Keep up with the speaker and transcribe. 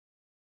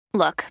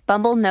Look,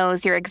 Bumble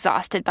knows you're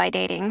exhausted by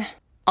dating.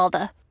 All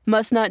the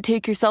must not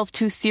take yourself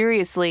too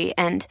seriously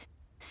and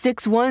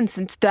 6'1"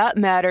 since that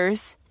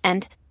matters.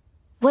 And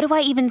what do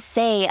I even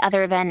say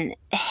other than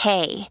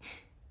hey?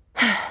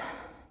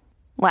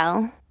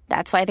 Well,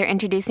 that's why they're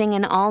introducing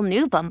an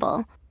all-new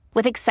Bumble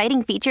with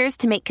exciting features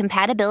to make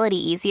compatibility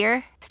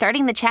easier,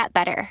 starting the chat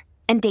better,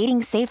 and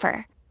dating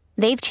safer.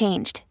 They've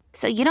changed,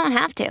 so you don't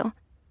have to.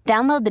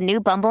 Download the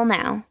new Bumble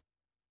now.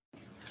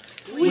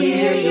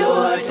 We're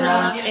your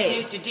top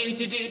 8.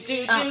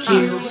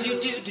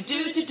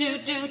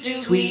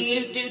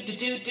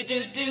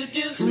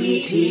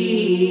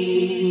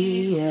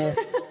 Sweeties.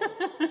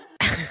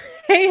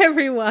 Hey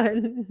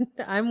everyone,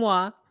 I'm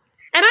Wa.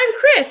 And I'm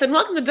Chris, and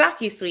welcome to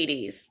Docu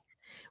Sweeties.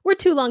 We're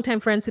two longtime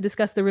friends to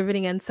discuss the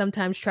riveting and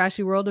sometimes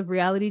trashy world of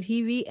reality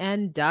TV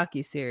and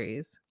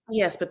docuseries.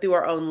 Yes, but through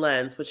our own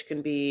lens, which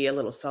can be a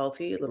little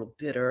salty, a little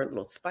bitter, a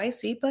little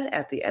spicy, but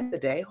at the end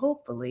of the day,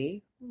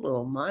 hopefully, a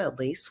little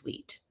mildly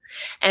sweet.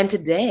 And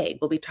today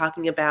we'll be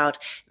talking about,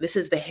 this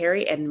is the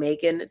Harry and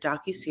Meghan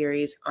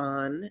docuseries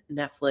on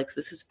Netflix.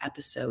 This is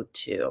episode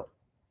 2.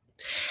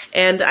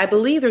 And I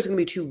believe there's going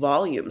to be 2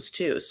 volumes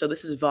too. So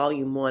this is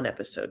volume 1,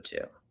 episode 2.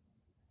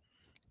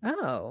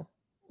 Oh.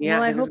 Yeah,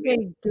 well, I hope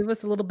they give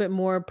us a little bit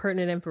more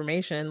pertinent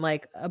information,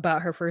 like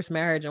about her first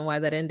marriage and why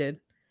that ended.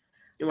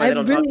 And why they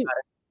don't talk about it.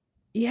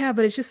 Yeah,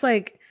 but it's just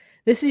like,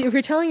 this is, if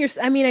you're telling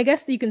I mean, I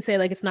guess you can say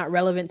like it's not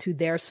relevant to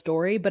their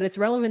story, but it's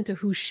relevant to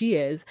who she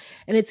is.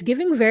 And it's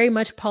giving very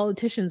much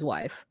politician's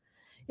wife.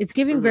 It's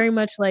giving very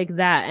much like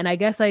that. And I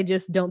guess I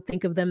just don't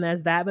think of them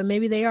as that, but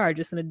maybe they are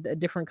just in a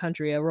different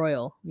country, a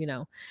royal, you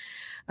know.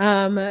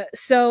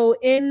 So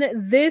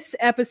in this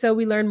episode,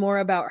 we learn more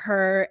about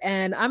her,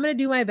 and I'm going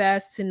to do my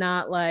best to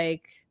not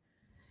like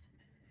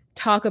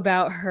talk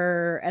about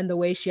her and the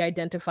way she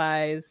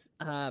identifies,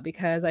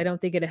 because I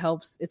don't think it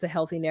helps. It's a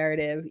healthy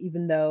narrative,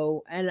 even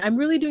though, and I'm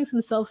really doing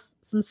some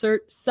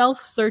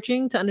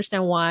self-searching to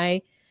understand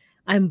why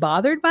I'm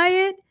bothered by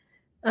it.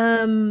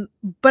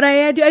 But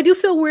I do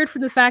feel weird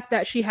from the fact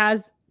that she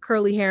has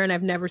curly hair and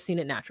I've never seen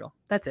it natural.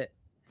 That's it.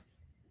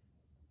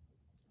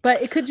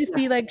 But it could just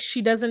be like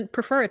she doesn't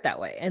prefer it that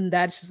way. And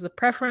that's just a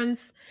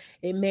preference.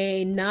 It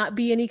may not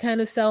be any kind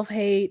of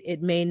self-hate.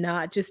 It may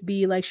not just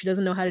be like she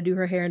doesn't know how to do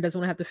her hair and doesn't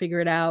want to have to figure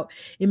it out.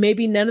 It may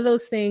be none of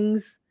those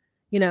things.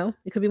 You know,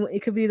 it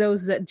could be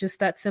those that just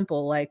that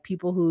simple, like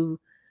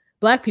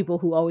Black people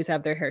who always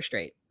have their hair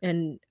straight.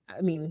 And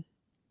I mean,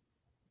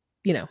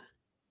 you know,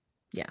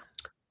 yeah.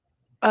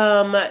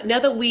 Now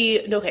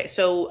that okay,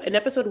 so in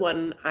episode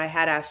 1, I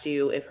had asked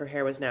you if her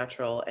hair was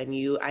natural, and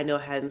I know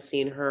hadn't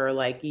seen her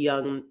like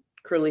young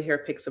curly hair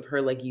pics of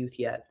her like youth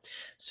yet.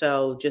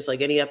 So just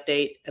like any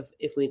update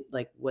if we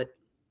like, what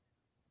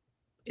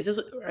is this?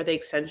 Are they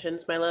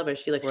extensions, my love? Is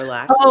she like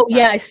relaxed? Oh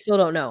yeah, I still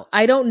don't know.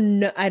 I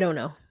don't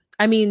know.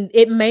 I mean,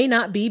 it may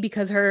not be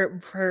because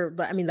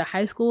the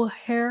high school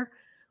hair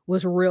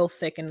was real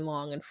thick and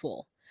long and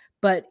full,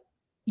 but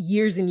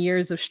years and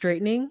years of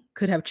straightening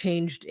could have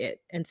changed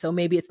it, and so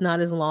maybe it's not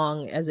as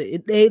long as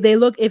they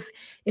look. If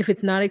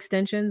it's not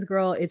extensions,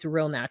 girl, it's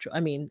real natural.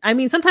 I mean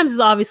sometimes it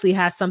obviously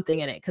has something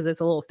in it because it's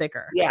a little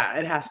thicker. Yeah,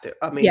 it has to.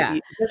 I mean, yeah,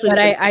 but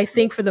I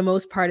think for the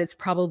most part it's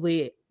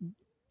probably,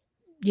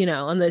 you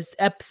know, on the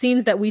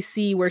scenes that we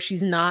see where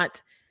she's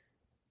not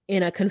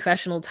in a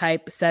confessional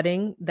type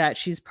setting, that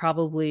she's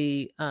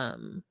probably I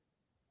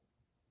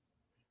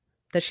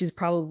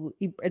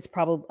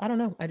don't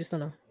know, I just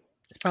don't know.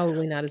 It's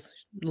probably not as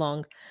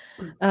long.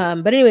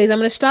 But anyways, I'm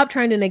going to stop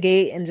trying to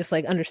negate and just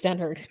like understand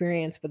her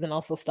experience, but then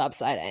also stop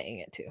side-eyeing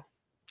it too.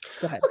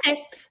 Go ahead.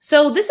 Okay.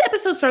 So this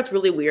episode starts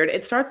really weird.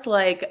 It starts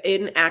like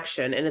in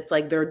action, and it's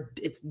like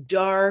it's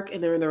dark,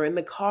 and they're in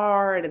the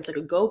car, and it's like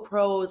a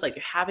GoPro is like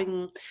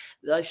having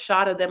a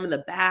shot of them in the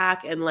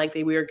back, and like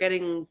we are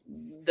getting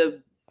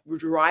the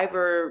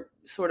driver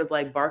sort of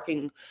like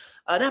barking,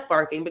 not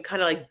barking, but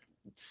kind of like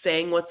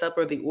saying what's up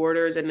or the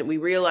orders, and we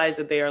realize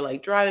that they are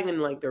like driving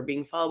and like they're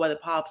being followed by the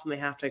pops, and they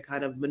have to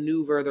kind of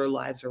maneuver their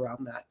lives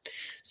around that.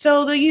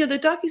 So the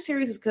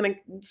docuseries is going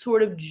to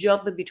sort of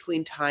jump in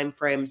between time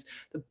frames,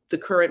 the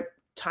current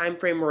time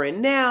frame we're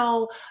in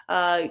now,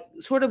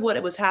 sort of what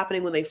it was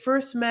happening when they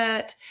first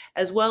met,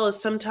 as well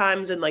as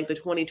sometimes in like the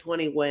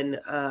 2020 when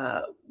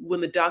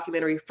the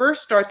documentary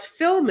first starts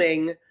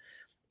filming,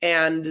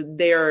 and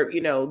they're,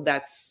 you know,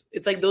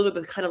 it's like those are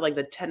the kind of like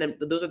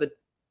those are the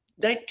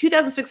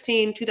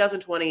 2016,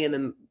 2020, and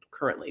then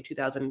currently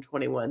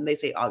 2021, they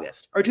say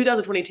August, or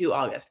 2022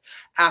 August,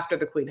 after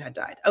the Queen had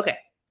died. Okay.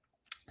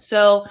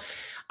 So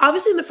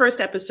obviously in the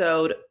first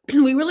episode,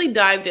 we really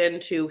dived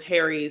into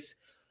Harry's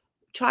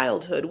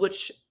childhood,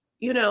 which,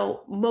 you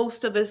know,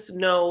 most of us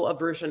know a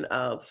version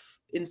of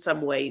in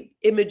some way,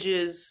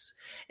 images.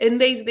 And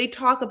they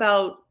talk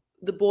about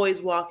the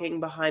boys walking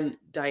behind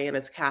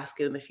Diana's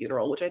casket in the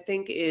funeral, which I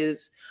think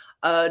is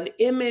an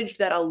image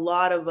that a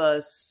lot of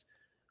us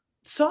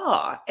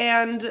saw.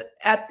 And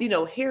at,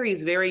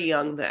 Harry's very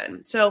young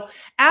then. So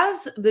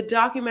as the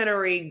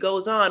documentary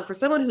goes on, for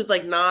someone who's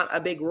like not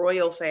a big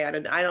royal fan,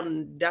 and I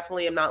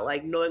definitely am not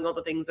like knowing all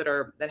the things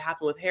that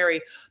happen with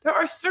Harry, there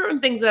are certain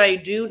things that I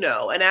do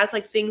know. And as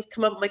like things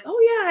come up, I'm like,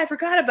 oh yeah, I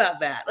forgot about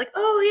that. Like,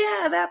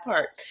 oh yeah, that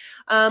part.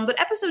 But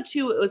episode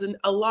 2, it was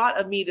a lot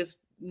of me just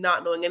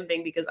not knowing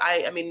anything, because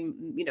I mean,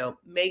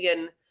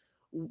 Meghan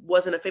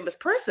wasn't a famous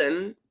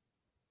person,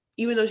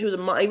 even though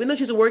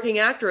she's a working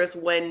actress.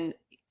 When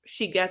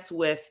she gets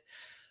with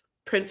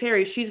Prince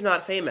Harry, she's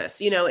not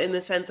famous, in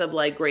the sense of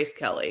like Grace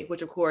Kelly,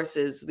 which of course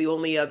is the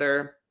only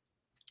other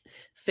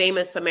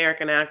famous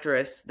American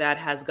actress that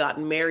has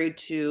gotten married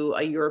to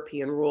a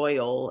European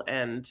royal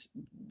and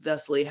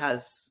thusly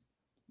has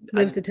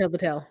lived to tell the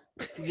tale.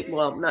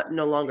 Well,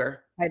 no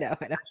longer. I know.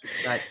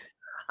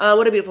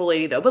 What a beautiful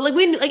lady, though. But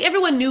like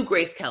everyone knew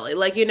Grace Kelly,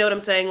 like, you know what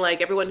I'm saying?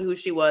 Like everyone who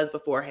she was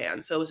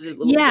beforehand. So it was a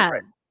little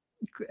different.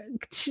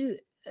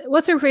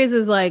 What's her phrase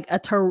is like a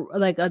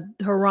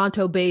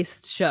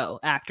Toronto-based show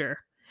actor,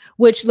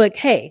 which like,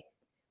 hey,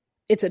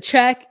 it's a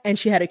check, and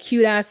she had a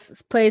cute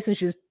ass place, and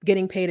she's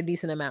getting paid a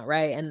decent amount,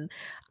 right? And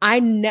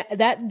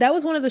that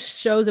was one of the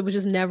shows that was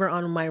just never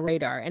on my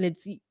radar. And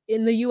it's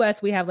in the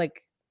US, we have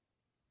like,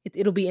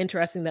 it'll be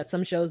interesting that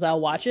some shows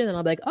I'll watch it and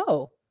I'll be like,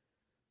 oh,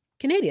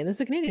 Canadian. This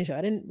is a Canadian show.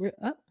 I didn't.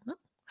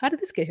 How did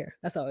this get here?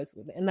 That's always,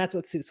 and that's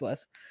what Suits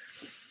was.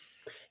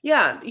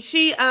 Yeah,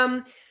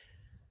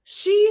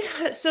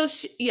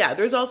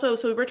 there's also,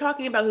 so we're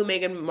talking about who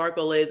Meghan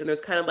Markle is, and there's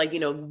kind of like,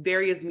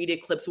 various media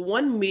clips.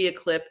 One media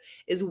clip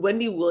is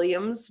Wendy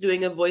Williams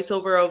doing a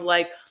voiceover of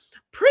like,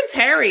 Prince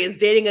Harry is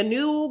dating a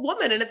new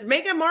woman and it's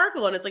Meghan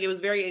Markle. And it's like,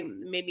 it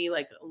made me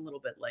like a little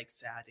bit like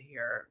sad to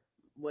hear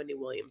Wendy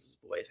Williams'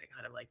 voice. I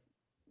kind of like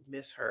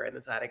miss her in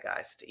the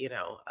zeitgeist,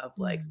 of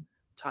like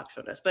talk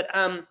showness. But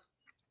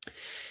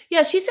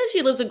yeah, she says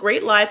she lives a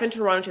great life in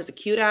Toronto. She has a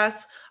cute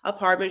ass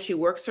apartment. She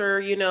works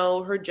her,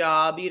 her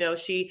job.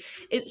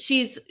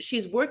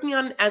 She's working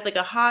on as like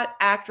a hot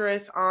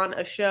actress on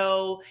a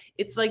show.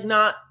 It's like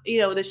not,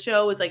 the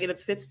show is like in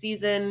its 5th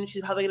season.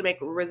 She's probably gonna make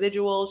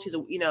residuals.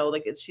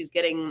 She's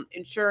getting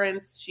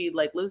insurance. She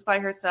like lives by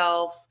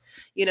herself.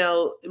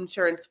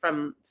 Insurance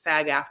from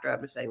SAG-AFTRA.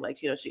 I'm just saying, like,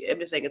 I'm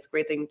just saying it's a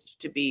great thing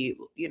to be.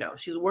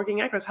 She's a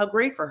working actress. How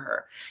great for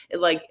her.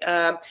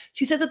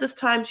 She says at this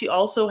time she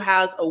also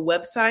has a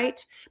website.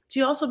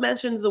 She also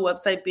mentions the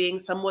website being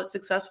somewhat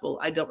successful.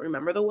 I don't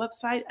remember the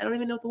website. I don't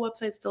even know if the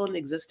website's still in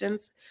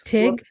existence.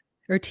 TIG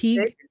or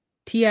TIG?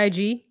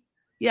 TIG?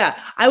 Yeah.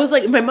 I was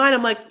like, in my mind,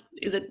 I'm like,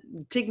 is it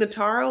Tig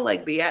Notaro,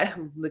 like the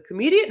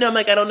comedian? No, I'm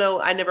like, I don't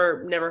know. I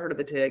never heard of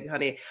the TIG,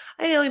 honey.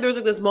 I know there's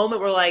like this moment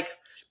where like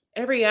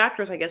every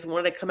actress, I guess,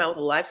 wanted to come out with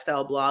a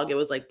lifestyle blog. It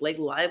was like Blake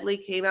Lively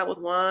came out with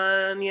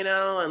one,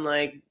 and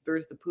like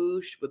there's the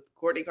Poosh with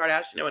Kourtney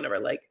Kardashian. Whenever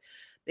like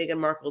Meghan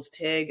Markle's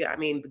TIG, I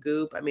mean, the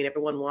Goop. I mean,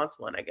 everyone wants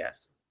one, I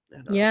guess.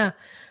 Yeah.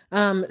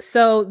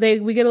 So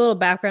we get a little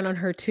background on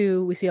her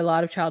too. We see a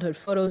lot of childhood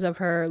photos of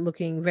her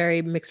looking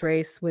very mixed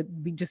race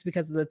just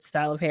because of the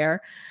style of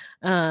hair.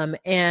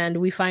 And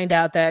we find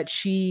out that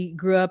she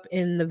grew up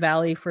in the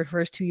Valley for the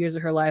first 2 years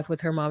of her life with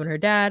her mom and her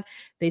dad.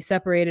 They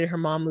separated. Her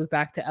mom moved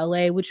back to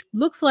LA, which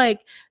looks like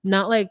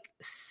not like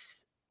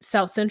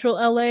South Central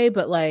LA,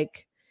 but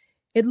like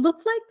it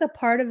looked like the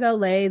part of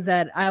LA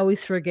that I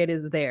always forget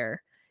is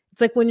there. It's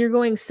like when you're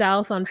going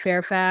south on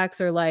Fairfax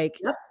or like.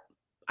 Yep.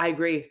 I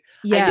agree.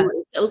 Yeah.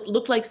 It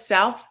looked like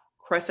South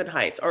Crescent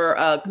Heights or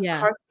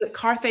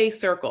Carthay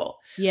Circle.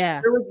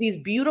 Yeah. There was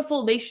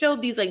they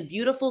showed these like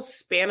beautiful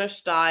Spanish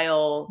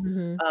style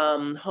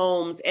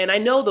homes. And I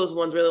know those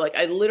ones really like,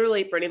 I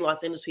literally, for any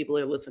Los Angeles people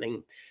who are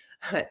listening,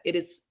 it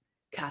is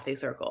Cathay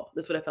Circle.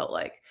 This is what it felt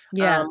like.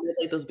 Yeah. With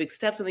like those big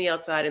steps on the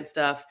outside and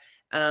stuff.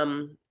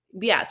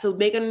 Yeah. So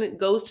Meghan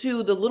goes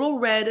to the Little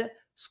Red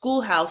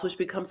Schoolhouse, which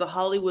becomes a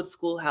Hollywood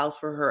schoolhouse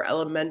for her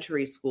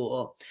elementary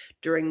school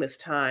during this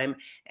time.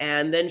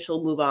 And then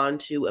she'll move on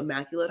to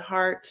Immaculate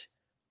Heart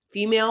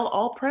Female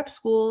All Prep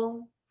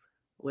School,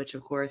 which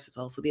of course is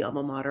also the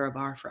alma mater of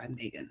our friend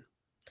Meghan.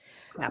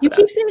 You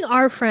keep saying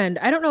our friend.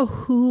 I don't know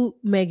who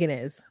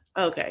Meghan is.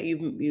 Okay,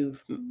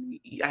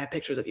 I have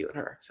pictures of you and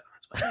her, so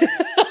that's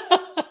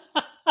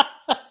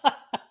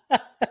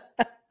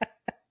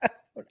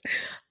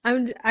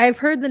why. I've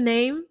heard the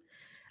name.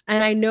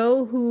 And I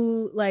know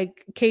who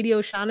like Katie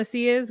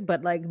O'Shaughnessy is,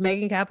 but like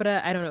Megan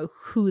Capita, I don't know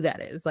who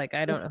that is. Like,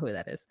 I don't know who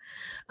that is.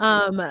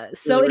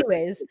 So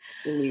anyways.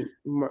 You're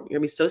gonna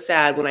be so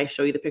sad when I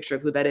show you the picture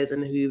of who that is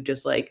and who you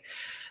just like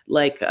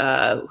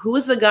who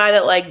was the guy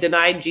that like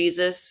denied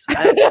Jesus?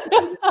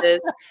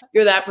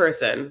 You're that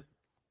person.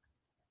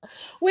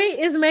 Wait,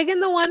 is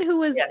Megan the one who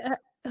was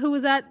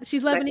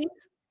she's Lebanese?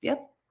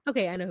 Yep.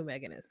 Okay, I know who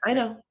Megan is. I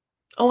know.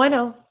 Oh, I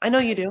know. I know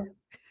you do.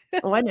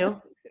 Oh, I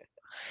know.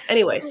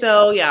 Anyway,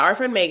 so yeah, our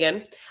friend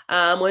Meghan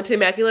went to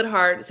Immaculate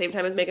Heart at the same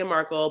time as Meghan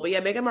Markle. But yeah,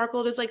 Meghan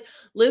Markle just like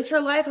lives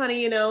her life,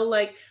 honey,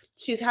 like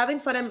she's having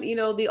fun at,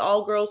 the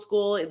all girls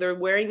school. They're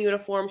wearing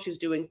uniforms. She's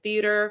doing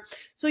theater.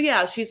 So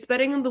yeah, she's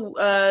spending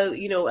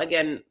the,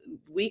 again,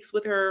 weeks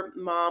with her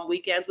mom,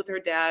 weekends with her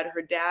dad.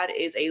 Her dad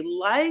is a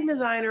lighting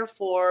designer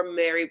for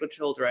Married with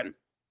Children,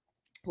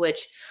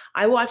 which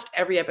I watched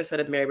every episode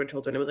of Married with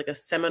Children. It was like a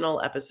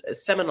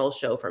seminal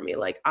show for me.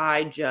 Like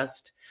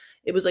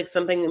it was like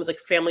something, it was like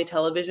family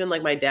television.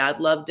 Like my dad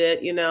loved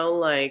it,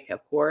 like,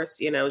 of course,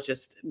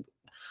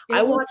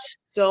 I watched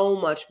so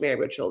much Married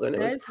with Children. It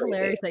was crazy.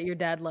 Hilarious that your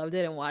dad loved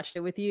it and watched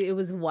it with you. It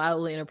was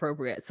wildly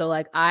inappropriate. So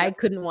like I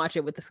couldn't watch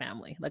it with the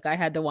family. Like I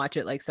had to watch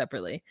it like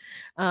separately.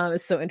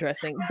 It's so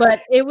interesting.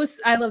 But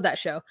I love that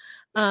show.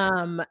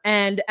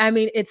 And I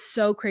mean, it's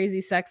so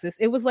crazy sexist.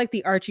 It was like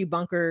the Archie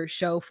Bunker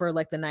show for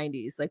like the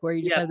 90s, like where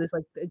you just have this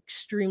like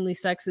extremely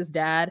sexist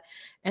dad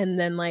and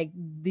then like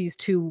these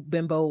two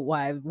bimbo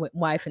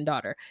wife and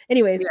daughter.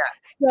 Anyways,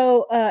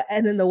 so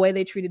and then the way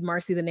they treated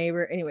Marcy the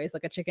neighbor, anyways,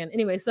 like a chicken.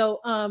 Anyway, so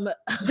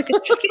like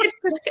a chicken.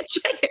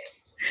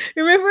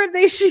 Remember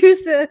they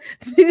used to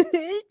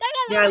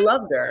I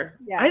loved her.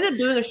 I ended up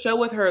doing a show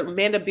with her,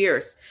 Amanda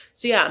Bierce.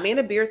 So yeah,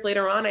 Amanda Bierce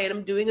later on, I ended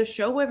up doing a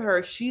show with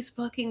her. She's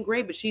fucking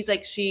great, but she's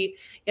like, she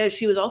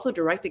was also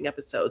directing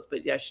episodes,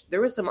 but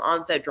there was some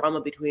on-set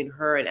drama between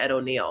her and Ed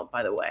O'Neill,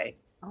 by the way.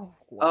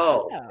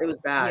 Oh, it was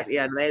bad.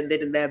 Yeah, and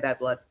they have bad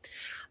blood.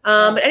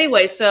 But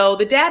anyway, so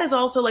the dad is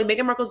also like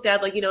Meghan Markle's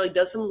dad, like, he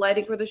does some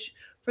lighting for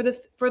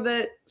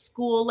the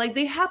school. Like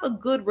they have a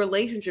good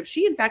relationship.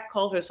 She in fact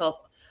called herself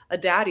a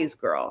daddy's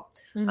girl.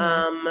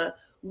 Mm-hmm.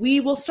 We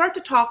will start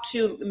to talk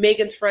to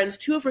Meghan's friends,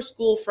 two of her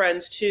school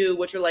friends too,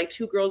 which are like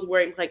two girls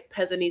wearing like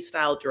peasant-y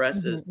style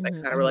dresses that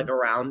kind of were like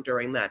around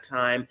during that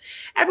time.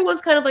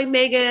 Everyone's kind of like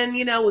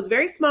Meghan, was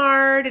very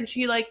smart, and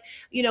she like,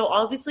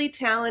 obviously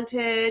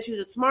talented. She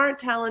was a smart,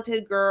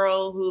 talented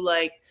girl who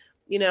like,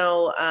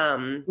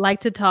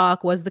 liked to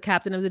talk, was the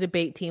captain of the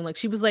debate team. Like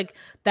she was like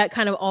that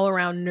kind of all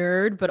around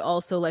nerd, but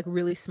also like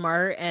really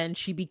smart. And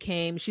she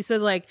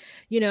said like,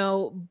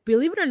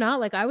 believe it or not,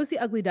 like I was the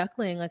ugly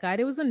duckling. Like I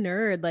was a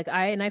nerd. Like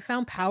I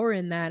found power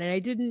in that. And I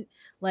didn't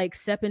like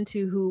step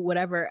into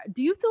whatever.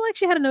 Do you feel like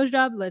she had a nose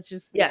job? Let's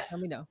just let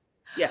me know.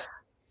 Yes.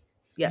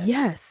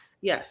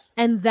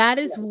 And that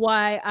is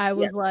why I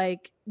was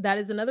like, that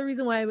is another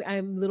reason why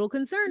I'm a little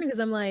concerned, because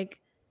I'm like,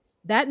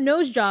 that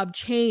nose job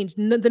changed.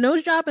 The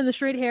nose job and the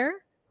straight hair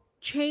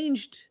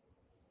changed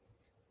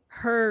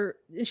her.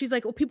 And she's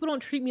like, well, people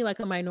don't treat me like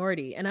a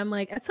minority. And I'm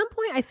like, at some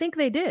point, I think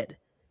they did.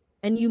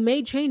 And you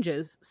made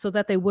changes so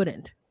that they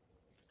wouldn't.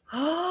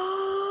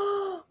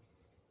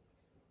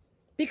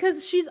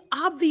 Because she's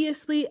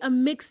obviously a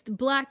mixed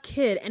Black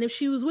kid. And if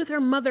she was with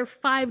her mother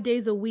 5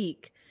 days a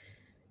week,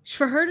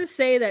 for her to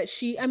say that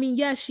she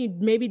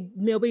maybe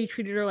nobody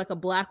treated her like a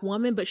Black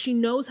woman, but she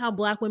knows how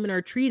Black women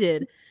are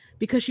treated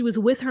because she was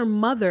with her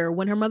mother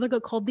when her mother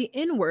got called the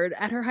N-word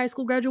at her high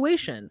school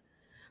graduation.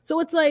 So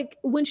it's like,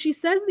 when she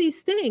says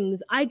these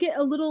things, I get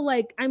a little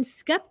like, I'm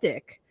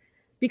skeptic,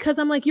 because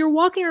I'm like, you're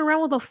walking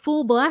around with a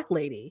full Black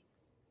lady.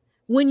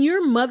 When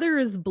your mother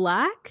is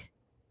Black,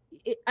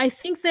 I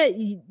think that,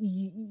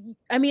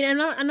 I mean,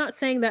 I'm not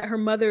saying that her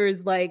mother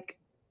is like,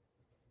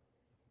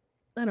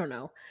 I don't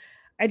know.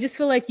 I just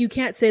feel like you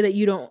can't say that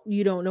you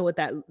don't know what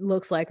that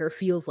looks like or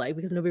feels like,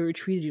 because nobody ever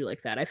treated you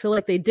like that. I feel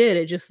like they did.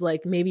 It just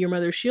like, maybe your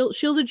mother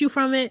shielded you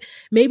from it.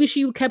 Maybe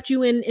she kept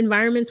you in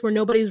environments where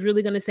nobody's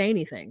really going to say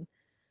anything,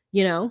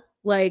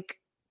 like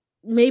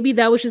maybe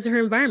that was just her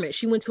environment.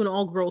 She went to an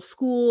all-girls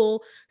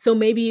school, so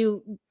maybe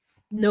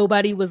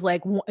nobody was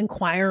like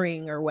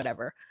inquiring or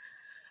whatever.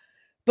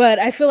 But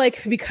I feel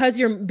like because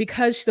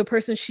the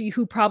person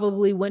who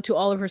probably went to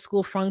all of her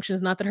school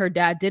functions, not that her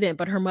dad didn't,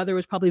 but her mother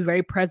was probably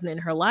very present in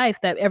her life,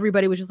 that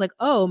everybody was just like,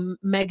 oh,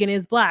 Meghan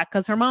is Black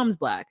because her mom's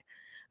Black.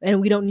 And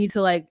we don't need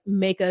to like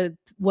make a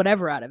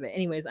whatever out of it.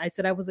 Anyways, I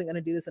said I wasn't going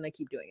to do this and I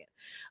keep doing it.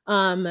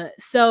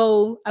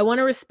 So I want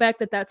to respect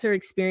that that's her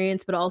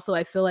experience, but also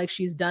I feel like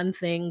she's done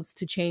things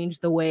to change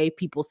the way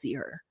people see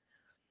her.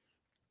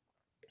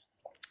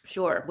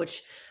 Sure.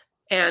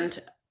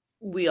 And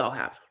we all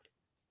have.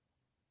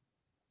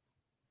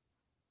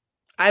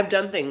 I've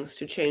done things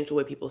to change the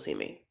way people see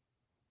me.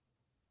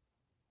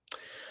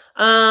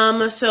 But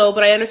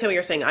I understand what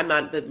you're saying. I'm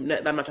not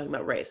talking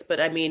about race, but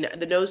I mean,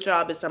 the nose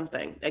job is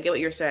something. I get what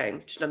you're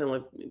saying. She's not the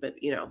only, but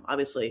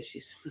obviously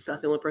she's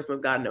not the only person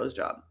that's got a nose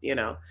job, She's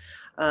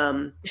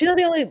not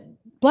the only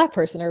Black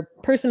person or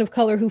person of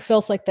color who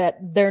feels like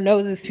that their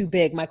nose is too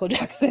big. Michael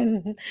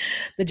Jackson,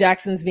 the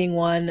Jacksons being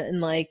one.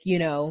 And like,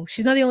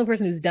 she's not the only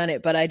person who's done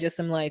it, but I just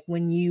am like,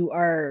 when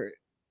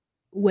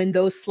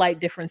those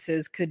slight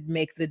differences could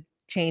make that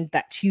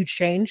huge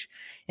change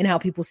in how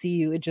people see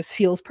you, it just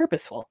feels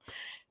purposeful,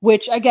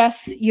 which I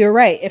guess you're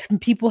right. If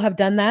people have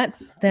done that,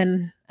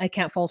 then I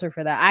can't fault her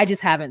for that. I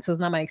just haven't, so it's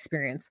not my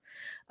experience.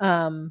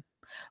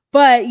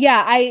 But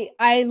yeah,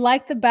 I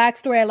like the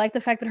backstory. I like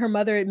the fact that her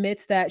mother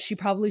admits that she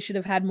probably should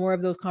have had more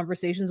of those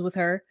conversations with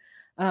her,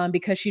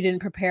 because she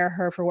didn't prepare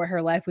her for what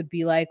her life would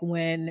be like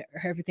when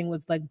everything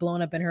was like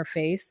blown up in her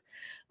face.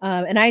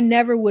 And I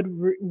never would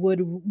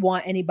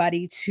want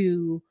anybody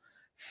to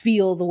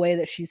feel the way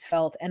that she's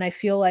felt. And I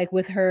feel like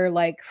with her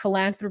like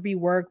philanthropy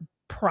work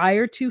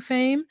prior to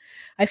fame,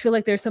 I feel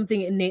like there's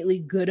something innately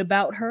good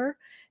about her.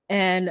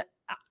 And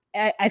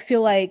I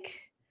feel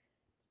like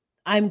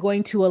I'm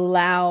going to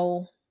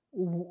allow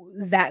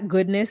that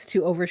goodness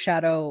to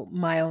overshadow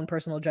my own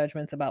personal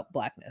judgments about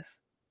Blackness.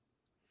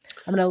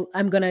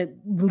 I'm gonna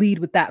lead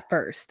with that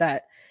first,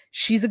 that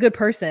she's a good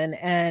person,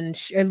 and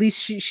at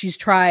least she's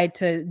tried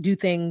to do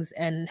things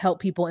and help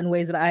people in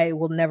ways that I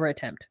will never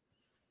attempt.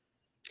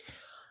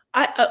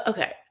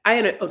 Okay.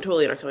 I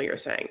totally understand what you're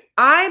saying.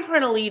 I'm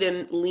trying to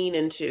lean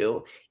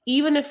into,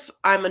 even if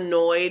I'm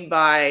annoyed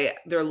by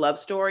their love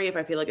story, if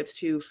I feel like it's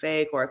too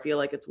fake or I feel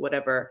like it's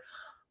whatever,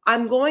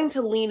 I'm going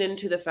to lean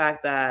into the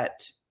fact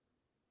that,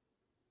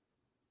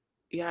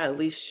 yeah, at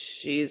least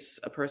she's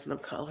a person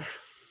of color.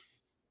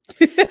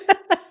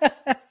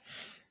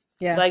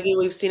 Yeah. Like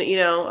we've seen it,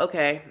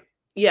 okay.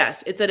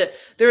 Yes, it's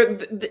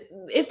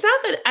it's not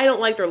that I don't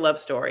like their love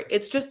story.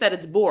 It's just that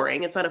it's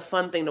boring. It's not a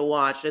fun thing to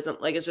watch. It's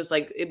just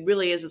like, it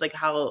really is just like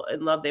how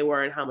in love they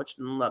were and how much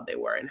in love they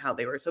were and how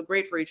they were so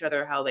great for each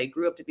other, how they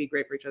grew up to be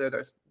great for each other.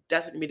 They're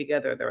destined to be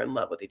together. They're in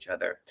love with each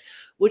other,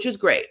 which is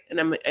great.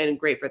 And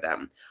great for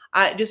them.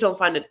 I just don't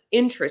find it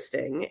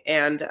interesting.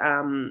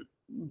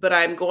 But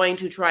I'm going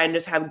to try and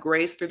just have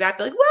grace through that.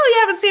 Be like, well, you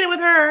haven't seen it with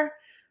her.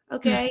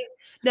 Okay.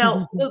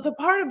 Now, the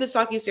part of this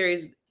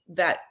docuseries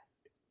that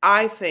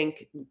I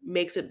think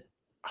makes it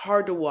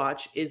hard to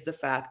watch is the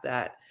fact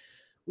that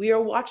we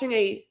are watching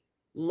a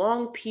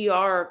long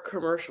PR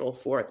commercial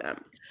for them.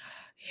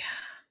 Yeah.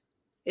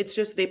 It's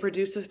just they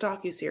produce this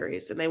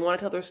docuseries and they want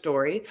to tell their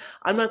story.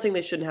 I'm not saying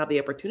they shouldn't have the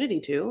opportunity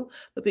to,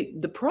 but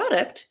the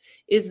product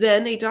is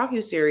then a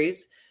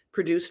docuseries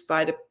produced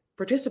by the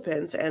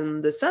participants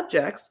and the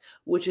subjects,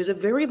 which is a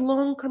very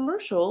long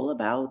commercial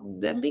about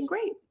them being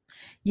great.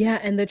 Yeah,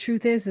 and the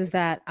truth is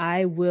that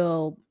I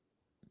will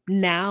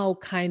now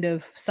kind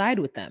of side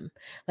with them.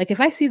 Like if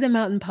I see them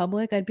out in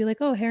public, I'd be like,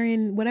 oh, Harry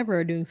and whatever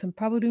are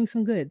probably doing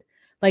some good.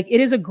 Like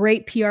it is a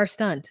great PR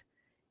stunt.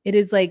 It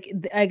is like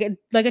I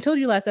told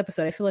you last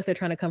episode, I feel like they're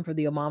trying to come for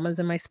the Obamas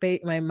in my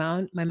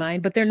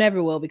mind, but they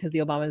never will, because the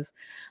Obamas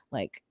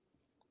like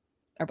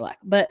are black.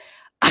 But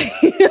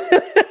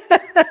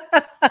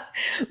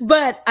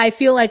but I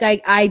feel like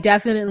I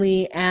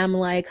definitely am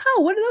like,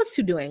 oh, what are those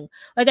two doing?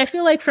 Like, I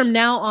feel like from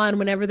now on,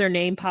 whenever their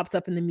name pops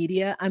up in the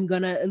media, I'm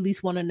going to at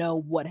least want to know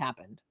what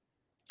happened.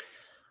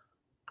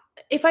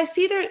 If I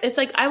see it's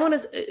like,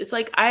 it's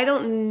like, I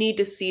don't need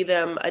to see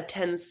them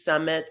attend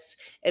summits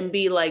and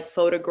be like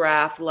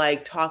photographed,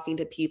 like talking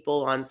to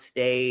people on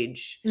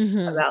stage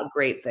about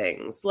great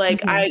things.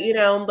 Like I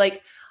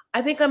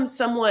think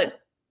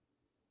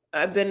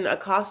I've been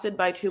accosted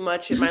by too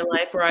much in my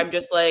life where I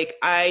just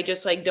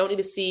don't need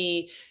to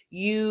see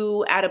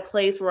you at a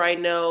place where I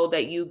know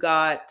that you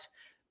got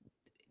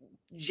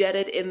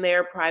jetted in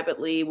there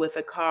privately with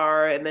a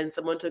car and then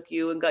someone took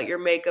you and got your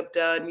makeup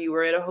done. You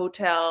were at a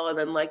hotel and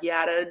then like you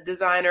had a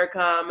designer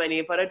come and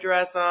you put a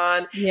dress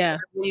on. Yeah.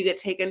 You get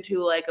taken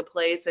to like a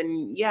place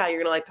and you're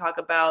going to like talk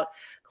about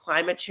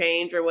climate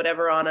change or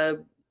whatever on a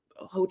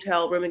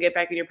hotel room and get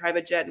back in your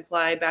private jet and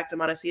fly back to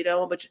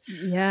Montecito. But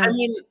yeah, I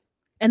mean,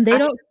 and they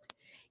don't.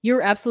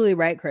 You're absolutely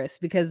right, Chris,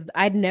 because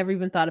I'd never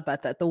even thought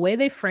about that. The way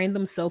they framed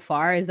them so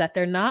far is that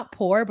they're not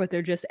poor, but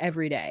they're just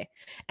everyday.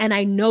 And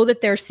I know that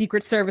there's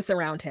Secret Service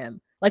around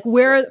him. Like,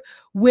 where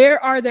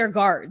are their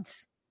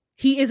guards?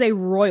 He is a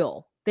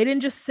royal. They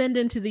didn't just send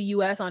him to the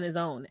US on his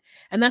own.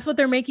 And that's what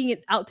they're making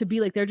it out to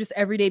be. Like, they're just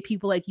everyday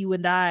people like you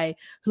and I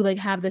who like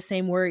have the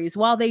same worries.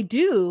 While they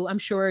do, I'm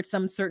sure,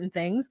 some certain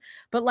things,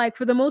 but like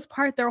for the most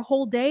part, their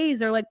whole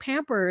days are like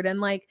pampered, and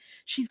like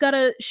she's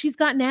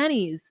got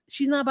nannies.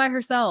 She's not by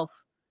herself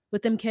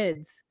with them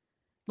kids,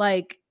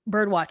 like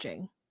bird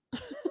watching.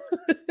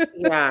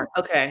 Yeah.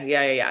 Okay.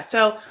 Yeah.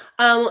 So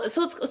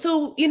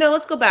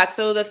let's go back.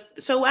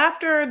 So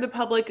after the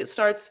public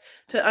starts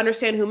to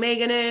understand who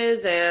Meghan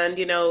is, and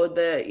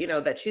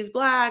that she's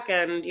black,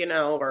 and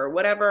or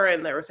whatever,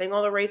 and they were saying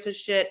all the racist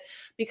shit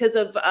because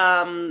of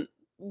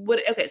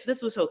okay. So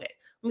this was okay.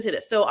 Let me say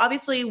this. So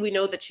obviously we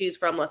know that she's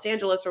from Los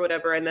Angeles or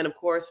whatever. And then of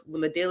course,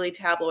 when the daily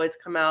tabloids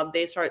come out,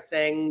 they start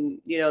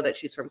saying, that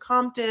she's from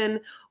Compton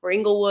or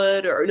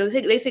Inglewood, or no,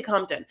 they say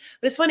Compton.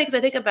 But it's funny because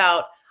I think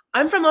about,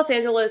 I'm from Los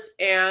Angeles,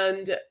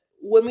 and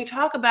when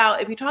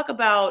if you talk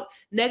about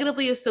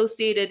negatively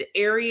associated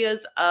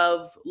areas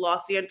of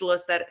Los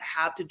Angeles that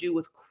have to do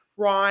with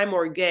crime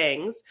or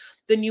gangs,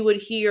 then you would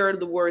hear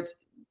the words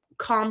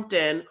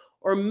Compton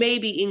or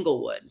maybe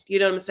Inglewood. You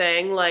know what I'm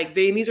saying? Like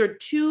these are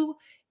two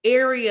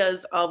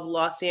areas of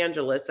Los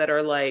Angeles that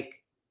are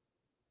like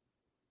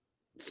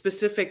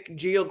specific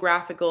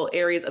geographical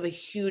areas of a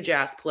huge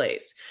ass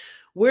place.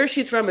 Where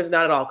she's from is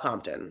not at all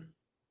Compton.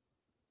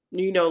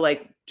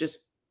 Like just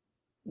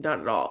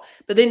not at all.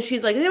 But then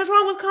she's like, hey, what's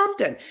wrong with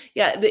Compton?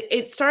 Yeah,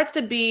 it starts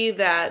to be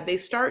that they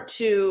start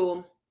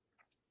to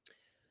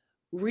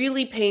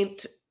really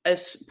paint a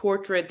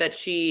portrait that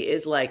she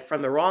is like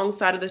from the wrong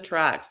side of the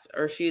tracks,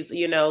 or she's,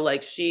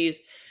 like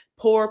she's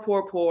poor,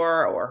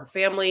 or her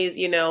family's,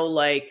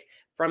 like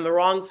from the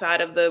wrong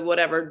side of the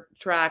whatever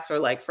tracks, or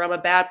like from a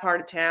bad part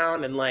of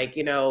town, and like,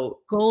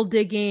 gold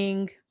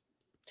digging,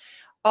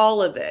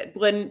 all of it.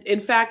 When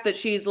in fact that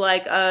she's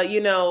like,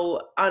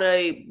 on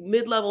a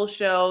mid-level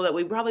show that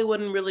we probably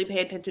wouldn't really pay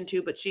attention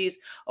to, but she's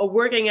a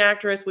working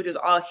actress, which is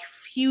a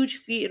huge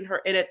feat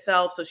in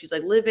itself. So she's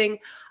like living,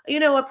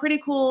 a pretty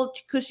cool,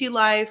 cushy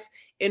life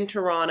in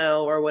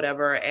Toronto or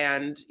whatever.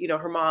 And,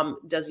 her mom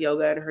does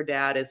yoga and her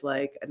dad is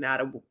like an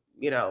out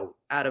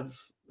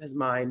of his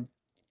mind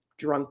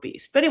drunk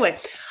beast. But anyway,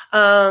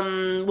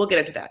 we'll get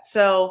into that.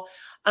 So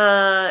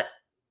they're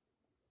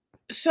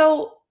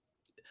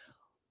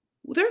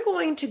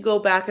going to go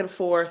back and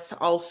forth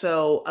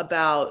also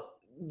about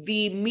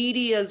the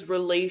media's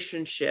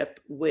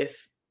relationship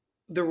with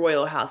the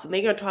royal house. And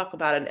they're going to talk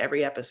about it in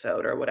every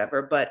episode or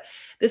whatever. But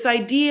this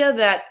idea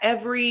that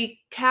every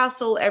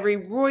castle,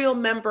 every royal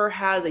member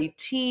has a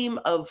team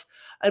of,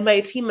 and by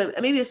a team,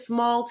 maybe a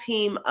small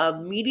team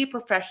of media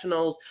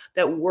professionals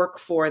that work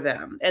for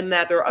them. And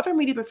that there are other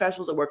media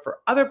professionals that work for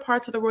other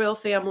parts of the royal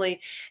family.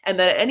 And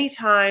that at any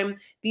time,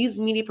 these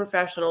media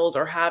professionals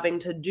are having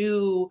to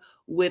do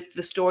with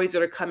the stories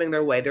that are coming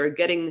their way. They're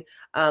getting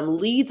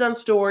leads on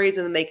stories,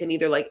 and then they can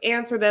either like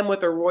answer them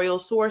with their royal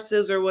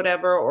sources or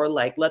whatever, or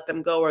like let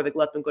them go, or they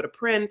let them go to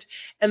print.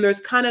 And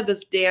there's kind of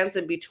this dance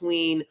in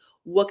between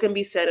what can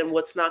be said and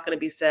what's not going to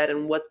be said,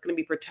 and what's going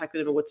to be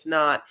protected and what's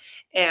not.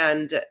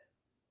 And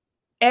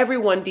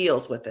everyone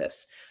deals with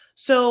this.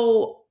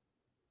 So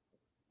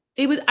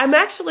it's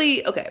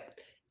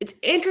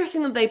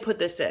interesting that they put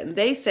this in.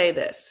 They say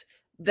this,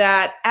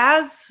 that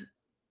as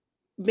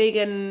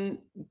Meghan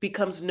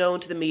becomes known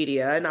to the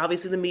media, and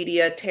obviously the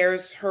media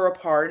tears her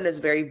apart and is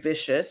very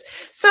vicious.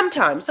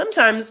 Sometimes,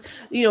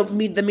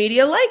 the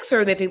media likes her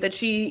and they think that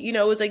she,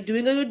 is like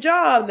doing a good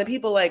job and that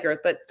people like her,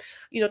 but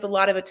it's a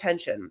lot of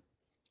attention.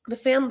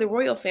 The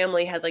royal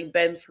family has like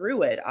been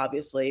through it,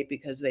 obviously,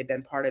 because they've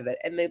been part of it.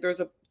 And there's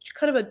a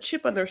kind of a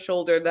chip on their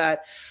shoulder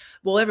that,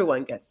 well,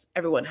 everyone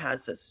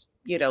has this,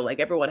 like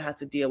everyone has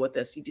to deal with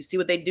this. You see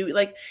what they do.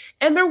 Like,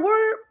 and there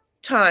were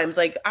times,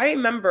 like I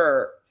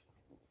remember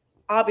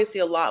obviously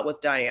a lot with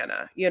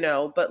Diana,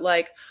 but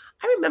like,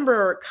 I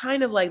remember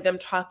kind of like them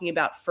talking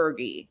about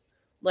Fergie,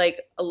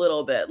 like a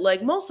little bit,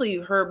 like mostly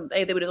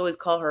they would always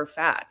call her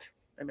fat.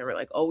 I remember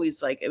like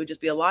always, like, it would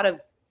just be a lot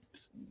of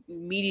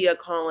media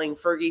calling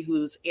Fergie,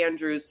 who's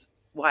Andrew's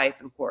wife,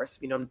 and of course,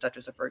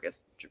 Duchess of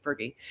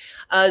Fergie,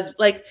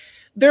 like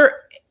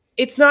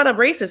it's not a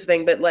racist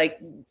thing, but like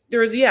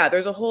there's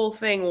a whole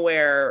thing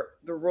where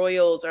the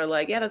royals are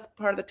like, yeah, that's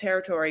part of the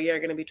territory you're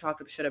going to be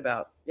talking shit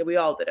about. Yeah, we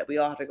all did it. We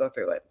all have to go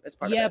through it. It's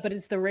part of it. Yeah, but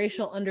it's the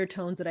racial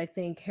undertones that I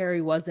think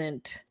Harry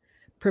wasn't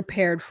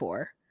prepared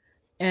for.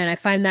 And I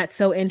find that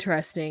so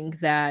interesting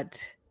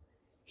that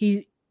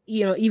he,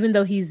 even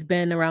though he's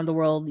been around the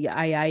world, he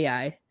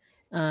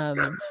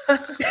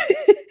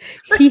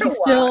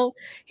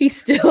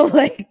still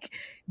like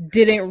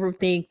didn't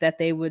think that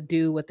they would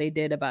do what they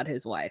did about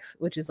his wife,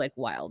 which is like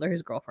wild, or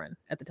his girlfriend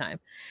at the time.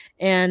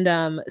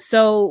 And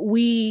so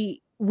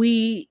we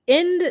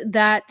end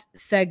that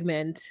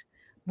segment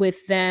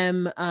with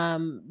them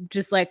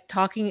just like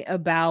talking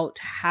about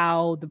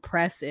how the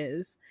press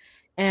is.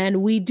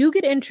 And we do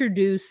get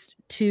introduced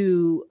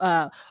to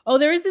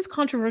there is this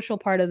controversial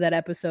part of that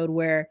episode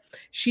where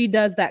she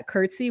does that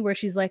curtsy where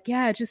she's like,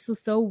 yeah, it just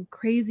was so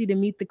crazy to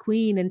meet the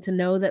queen and to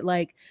know that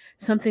like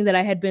something that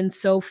I had been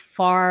so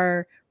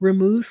far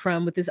removed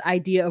from with this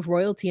idea of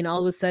royalty, and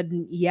all of a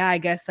sudden, yeah, I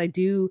guess I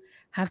do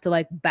have to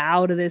like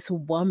bow to this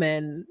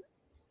woman.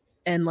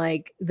 And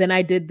like then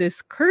I did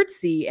this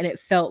curtsy and it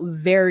felt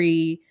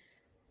very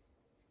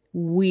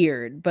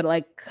weird, but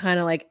like kind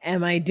of like,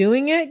 am I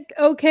doing it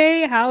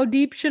okay? How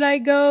deep should I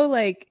go?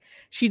 Like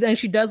she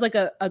does like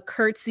a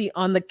curtsy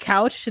on the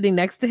couch sitting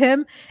next to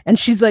him, and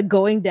she's like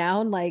going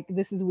down like,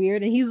 this is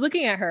weird, and he's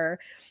looking at her,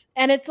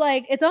 and it's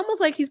like, it's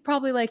almost like he's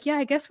probably like, yeah,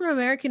 I guess for an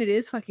American it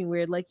is fucking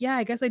weird, like, yeah,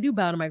 I guess I do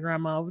bow to my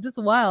grandma. Just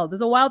wild.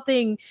 There's a wild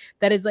thing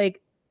that is like,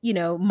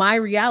 my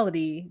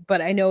reality, but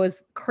I know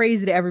is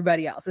crazy to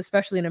everybody else,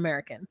 especially an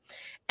American.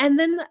 And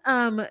then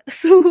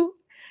so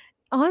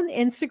on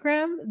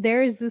Instagram,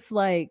 there is this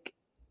like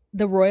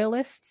the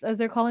royalists, as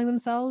they're calling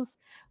themselves,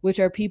 which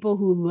are people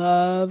who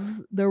love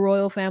the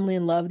royal family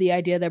and love the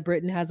idea that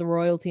Britain has a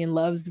royalty and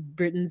loves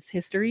Britain's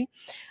history.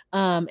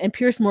 And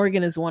Piers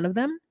Morgan is one of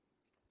them.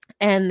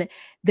 And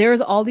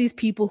there's all these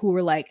people who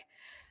were like,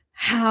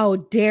 how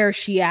dare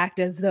she act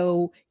as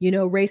though,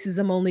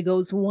 racism only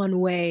goes one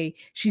way.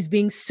 She's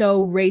being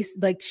so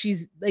like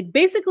she's like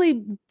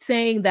basically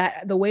saying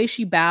that the way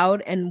she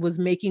bowed and was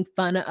making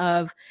fun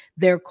of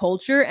their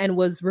culture and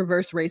was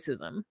reverse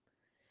racism,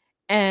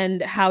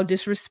 and how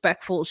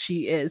disrespectful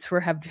she is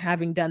for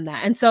having done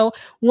that. And so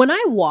when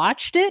I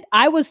watched it,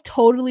 I was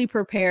totally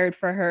prepared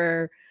for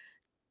her,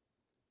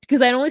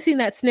 because I'd only seen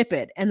that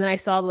snippet and then I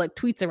saw the like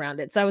tweets around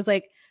it. So I was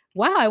like,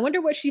 wow, I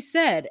wonder what she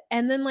said.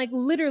 And then like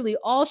literally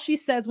all she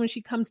says when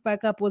she comes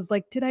back up was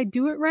like, did I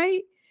do it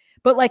right?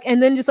 But like, and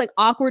then just like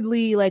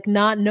awkwardly like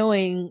not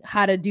knowing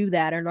how to do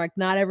that, or like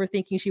not ever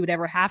thinking she would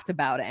ever have to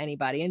bow to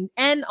anybody.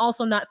 And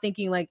also not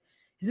thinking like,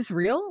 is this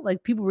real?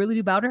 Like, people really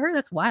do bow to her?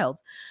 That's wild.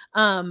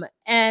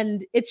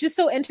 And it's just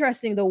so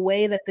interesting the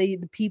way that the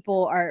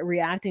people are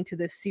reacting to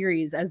this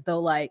series as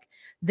though like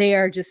they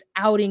are just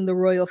outing the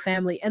royal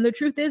family. And the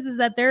truth is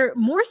that they're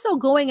more so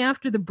going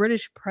after the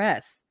British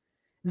press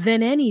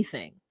than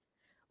anything.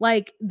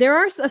 Like, there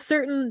are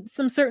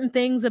some certain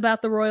things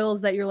about the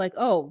royals that you're like,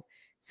 oh,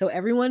 so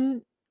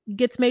everyone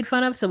gets made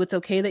fun of, so it's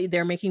okay that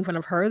they're making fun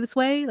of her this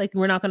way, like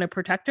we're not going to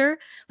protect her.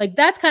 Like,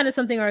 that's kind of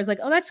something where I was like,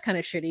 oh, that's kind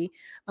of shitty.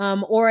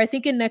 Or I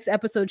think in next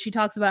episode she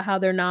talks about how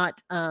they're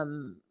not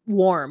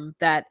warm,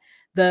 that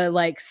the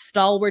like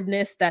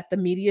stalwardness that the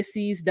media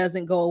sees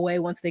doesn't go away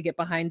once they get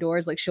behind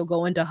doors. Like, she'll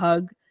go in to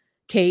hug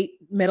Kate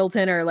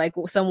Middleton or like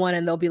someone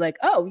and they'll be like,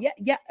 oh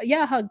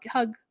yeah,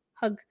 hug.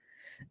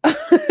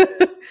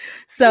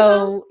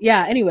 So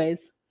yeah,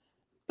 anyways.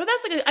 But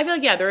that's like, I feel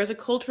like, yeah, there is a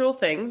cultural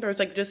thing. There's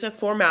like just a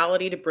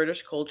formality to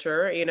British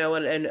culture, you know,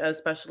 and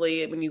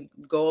especially when you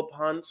go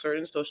upon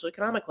certain social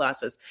economic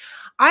classes.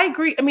 I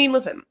agree. I mean,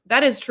 listen,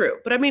 that is true.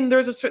 But I mean,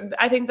 there's a certain,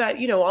 I think that,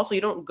 you know, also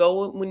you don't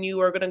go when you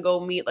are going to go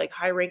meet like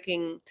high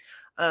ranking,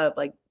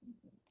 like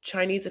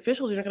Chinese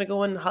officials, you're not going to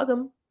go and hug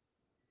them.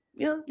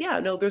 You know, yeah,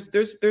 no,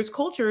 there's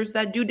cultures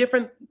that do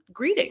different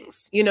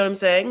greetings. You know what I'm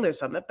saying? There's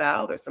some that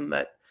bow, there's some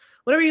that,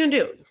 whatever you're going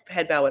to do,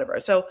 head bow, whatever.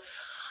 So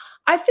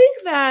I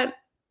think that,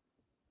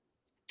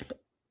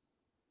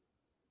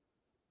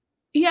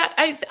 yeah,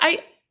 I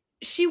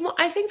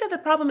think that the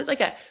problem is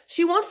like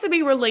she wants to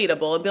be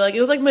relatable and be like, it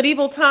was like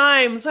medieval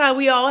times, how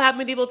we all have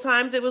medieval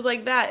times, it was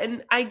like that.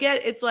 And I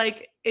get it's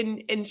like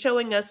in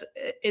showing us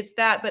it's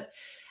that, but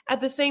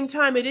at the same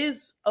time it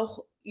is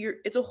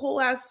it's a whole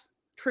ass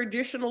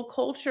traditional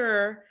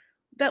culture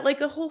that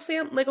like a whole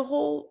like a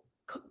whole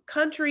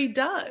country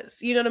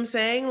does, you know what I'm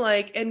saying?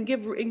 Like, and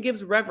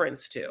gives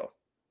reverence to.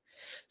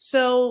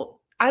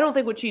 So I don't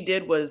think what she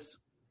did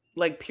was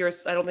like pure,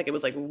 I don't think it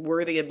was like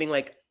worthy of being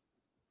like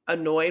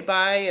annoyed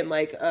by and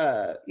like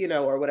you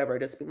know, or whatever,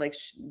 just being like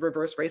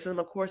reverse racism.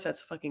 Of course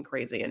that's fucking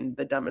crazy and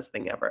the dumbest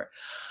thing ever.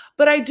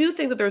 But I do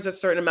think that there's a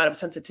certain amount of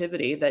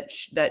sensitivity that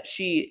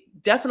she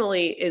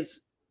definitely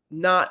is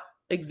not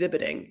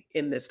exhibiting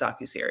in this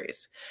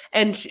docuseries.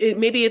 And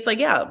maybe it's like,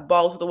 yeah,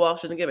 balls to the wall,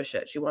 she doesn't give a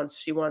shit, she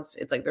wants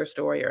it's like their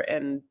story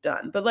and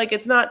done. But like,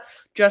 it's not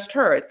just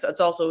her, it's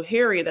also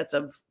Harry that's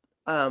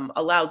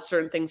allowed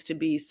certain things to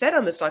be said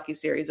on this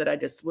docuseries that I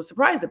just was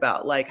surprised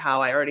about, like how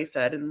I already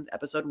said in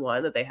episode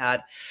 1 that they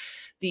had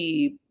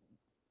the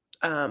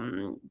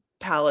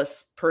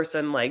palace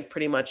person like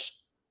pretty much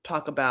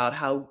talk about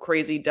how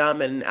crazy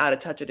dumb and out of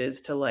touch it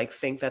is to like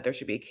think that there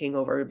should be a king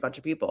over a bunch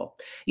of people.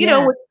 You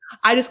know,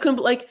 I just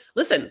couldn't like,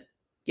 listen,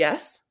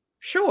 yes,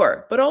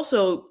 sure, but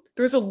also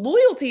there's a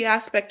loyalty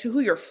aspect to who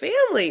your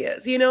family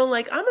is, you know,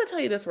 like I'm gonna tell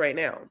you this right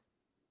now.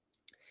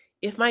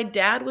 If my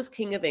dad was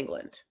King of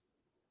England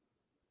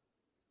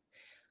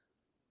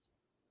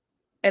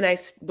and I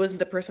wasn't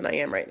the person I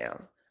am right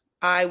now,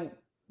 I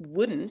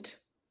wouldn't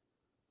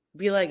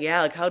be like,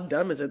 yeah, like how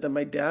dumb is it that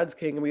my dad's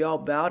king and we all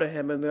bow to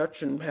him and that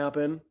shouldn't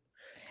happen.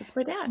 It's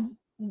my dad.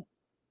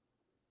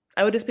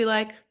 I would just be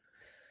like,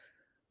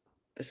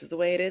 this is the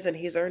way it is and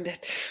he's earned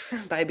it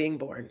by being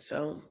born.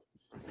 So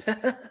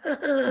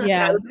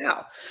yeah,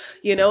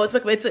 you know, it's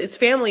like it's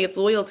family, it's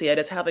loyalty. I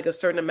just have like a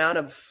certain amount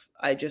of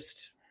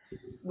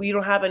we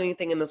don't have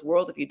anything in this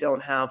world if you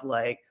don't have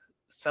like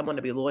someone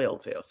to be loyal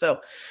to. So,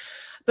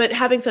 but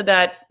having said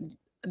that,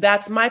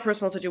 that's my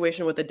personal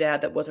situation with the dad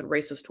that wasn't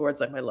racist towards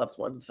like my loved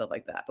ones and stuff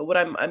like that. But what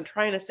I'm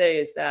trying to say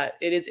is that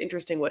it is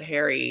interesting what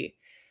Harry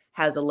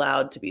has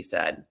allowed to be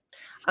said.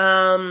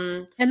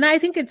 And I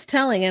think it's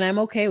telling and I'm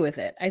okay with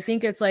it. I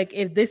think it's like,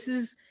 if this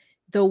is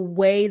the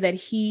way that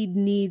he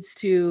needs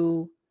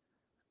to,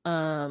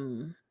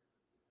 I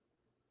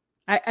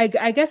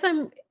guess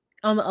I'm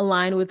on a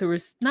line with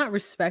not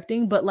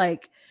respecting, but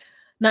like,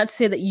 not to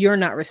say that you're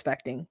not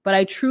respecting, but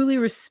I truly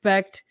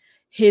respect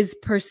his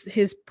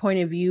point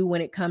of view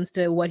when it comes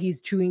to what he's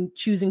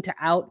choosing to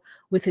out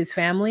with his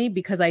family,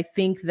 because I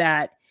think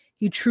that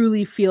he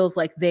truly feels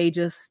like they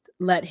just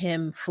let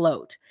him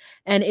float.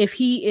 And if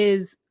he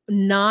is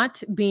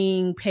not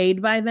being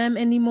paid by them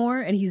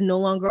anymore and he's no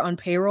longer on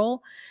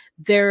payroll,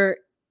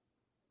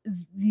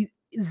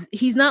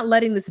 he's not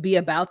letting this be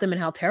about them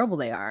and how terrible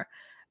they are.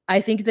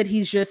 I think that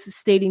he's just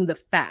stating the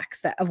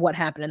facts of what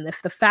happened. And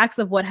if the facts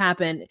of what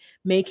happened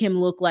make him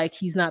look like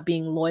he's not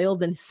being loyal,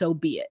 then so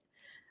be it.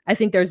 I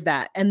think there's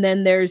that. And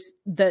then there's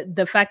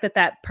the fact that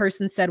that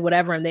person said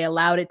whatever and they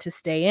allowed it to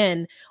stay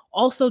in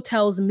also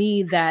tells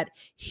me that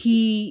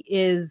he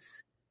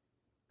is,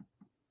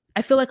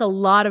 I feel like a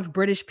lot of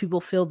British people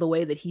feel the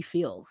way that he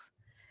feels.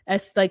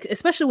 As like,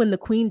 especially when the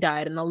Queen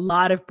died and a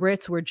lot of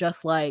Brits were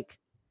just like,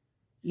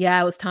 yeah,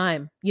 it was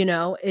time. You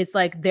know, it's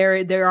like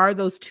there are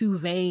those two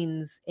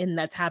veins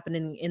that's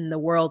happening in the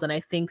world. And I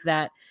think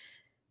that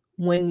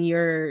when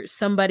you're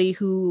somebody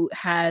who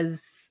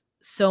has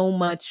so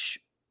much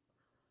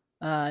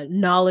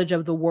knowledge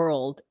of the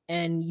world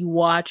and you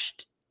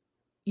watched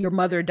your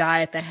mother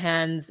die at the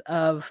hands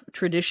of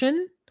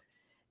tradition,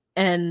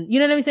 and you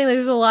know what I'm saying, like,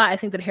 there's a lot I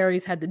think that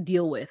Harry's had to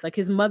deal with. Like,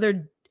 his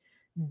mother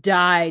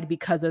died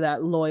because of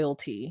that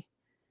loyalty.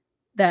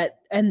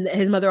 And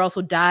his mother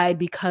also died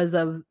because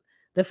of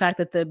the fact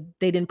that they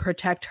didn't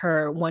protect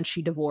her once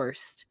she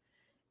divorced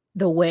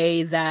the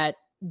way that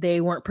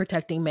they weren't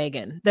protecting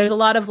Meghan. There's a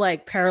lot of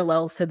like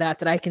parallels to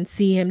that I can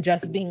see him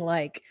just being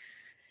like,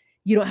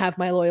 you don't have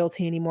my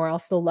loyalty anymore. I'll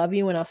still love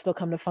you and I'll still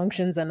come to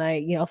functions and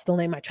I'll still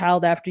name my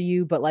child after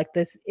you. But like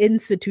this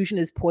institution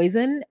is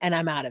poison and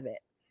I'm out of it.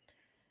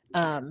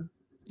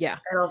 Yeah.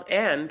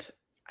 And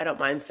I don't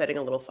mind setting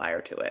a little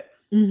fire to it.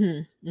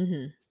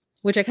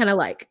 Which I kind of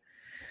like.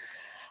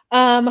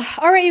 All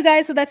right, you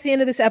guys. So that's the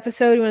end of this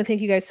episode. We want to thank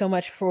you guys so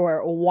much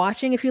for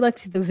watching. If you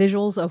liked the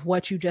visuals of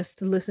what you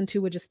just listened to,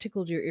 what just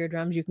tickled your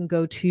eardrums, you can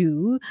go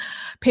to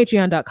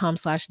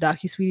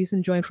patreon.com/DocuSweeties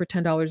and join for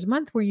 $10 a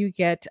month, where you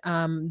get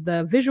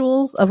the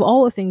visuals of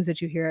all the things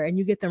that you hear, and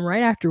you get them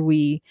right after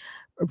we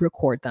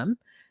record them,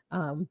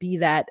 be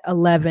that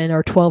 11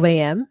 or 12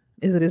 a.m.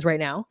 as it is right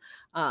now,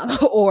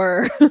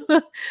 or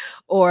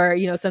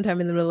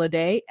sometime in the middle of the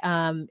day,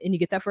 and you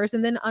get that first.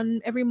 And then on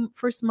every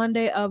first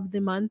Monday of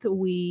the month,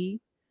 we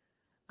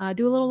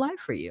do a little live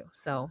for you.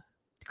 So,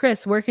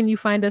 Chris, where can you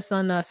find us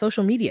on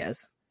social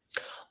medias?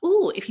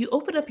 Ooh, if you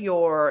open up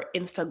your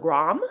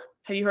Instagram,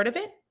 have you heard of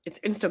it? It's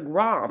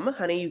Instagram,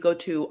 honey. You go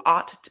to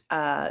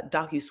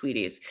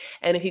 @DocuSweeties.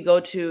 And if you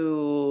go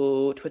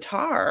to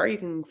Twitter, you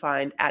can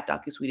find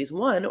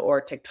 @DocuSweeties1,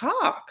 or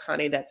TikTok,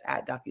 honey, that's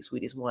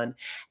 @DocuSweeties1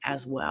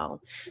 as well.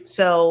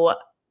 So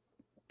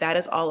that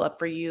is all up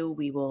for you.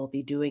 We will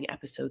be doing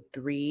episode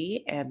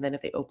 3. And then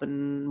if they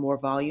open more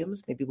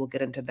volumes, maybe we'll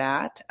get into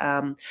that.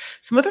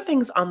 Some other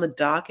things on the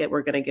docket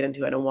we're going to get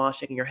into. I know while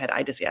shaking your head,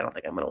 I don't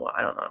think I'm going to watch.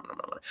 I don't know.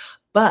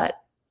 But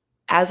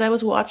as I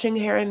was watching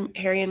Harry and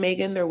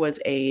Meghan, there was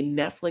a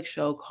Netflix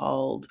show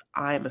called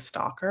I'm a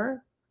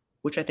Stalker,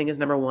 which I think is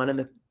 #1 in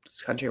the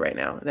country right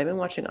now. And I've been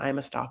watching I'm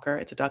a Stalker.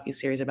 It's a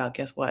docuseries about,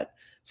 guess what?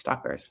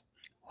 Stalkers.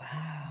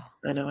 Wow.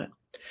 I know it.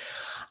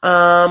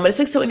 It's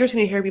like so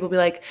interesting to hear people be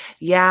like,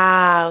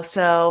 yeah,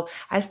 so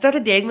I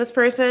started dating this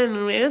person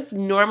and it was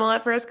normal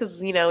at first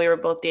because, we were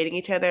both dating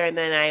each other, and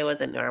then I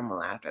wasn't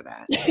normal after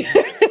that.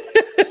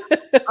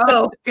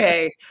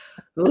 Okay.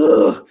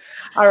 Ugh.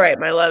 All right,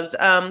 my loves.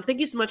 Thank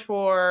you so much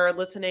for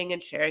listening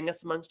and sharing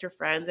us amongst your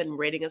friends and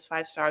rating us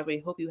 5 stars. We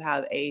hope you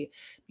have a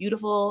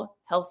beautiful,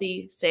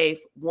 healthy, safe,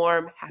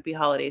 warm, happy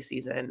holiday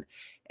season.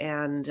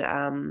 And,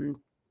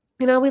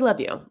 we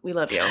love you. We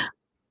love you.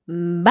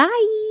 Bye.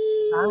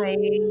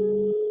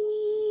 Bye.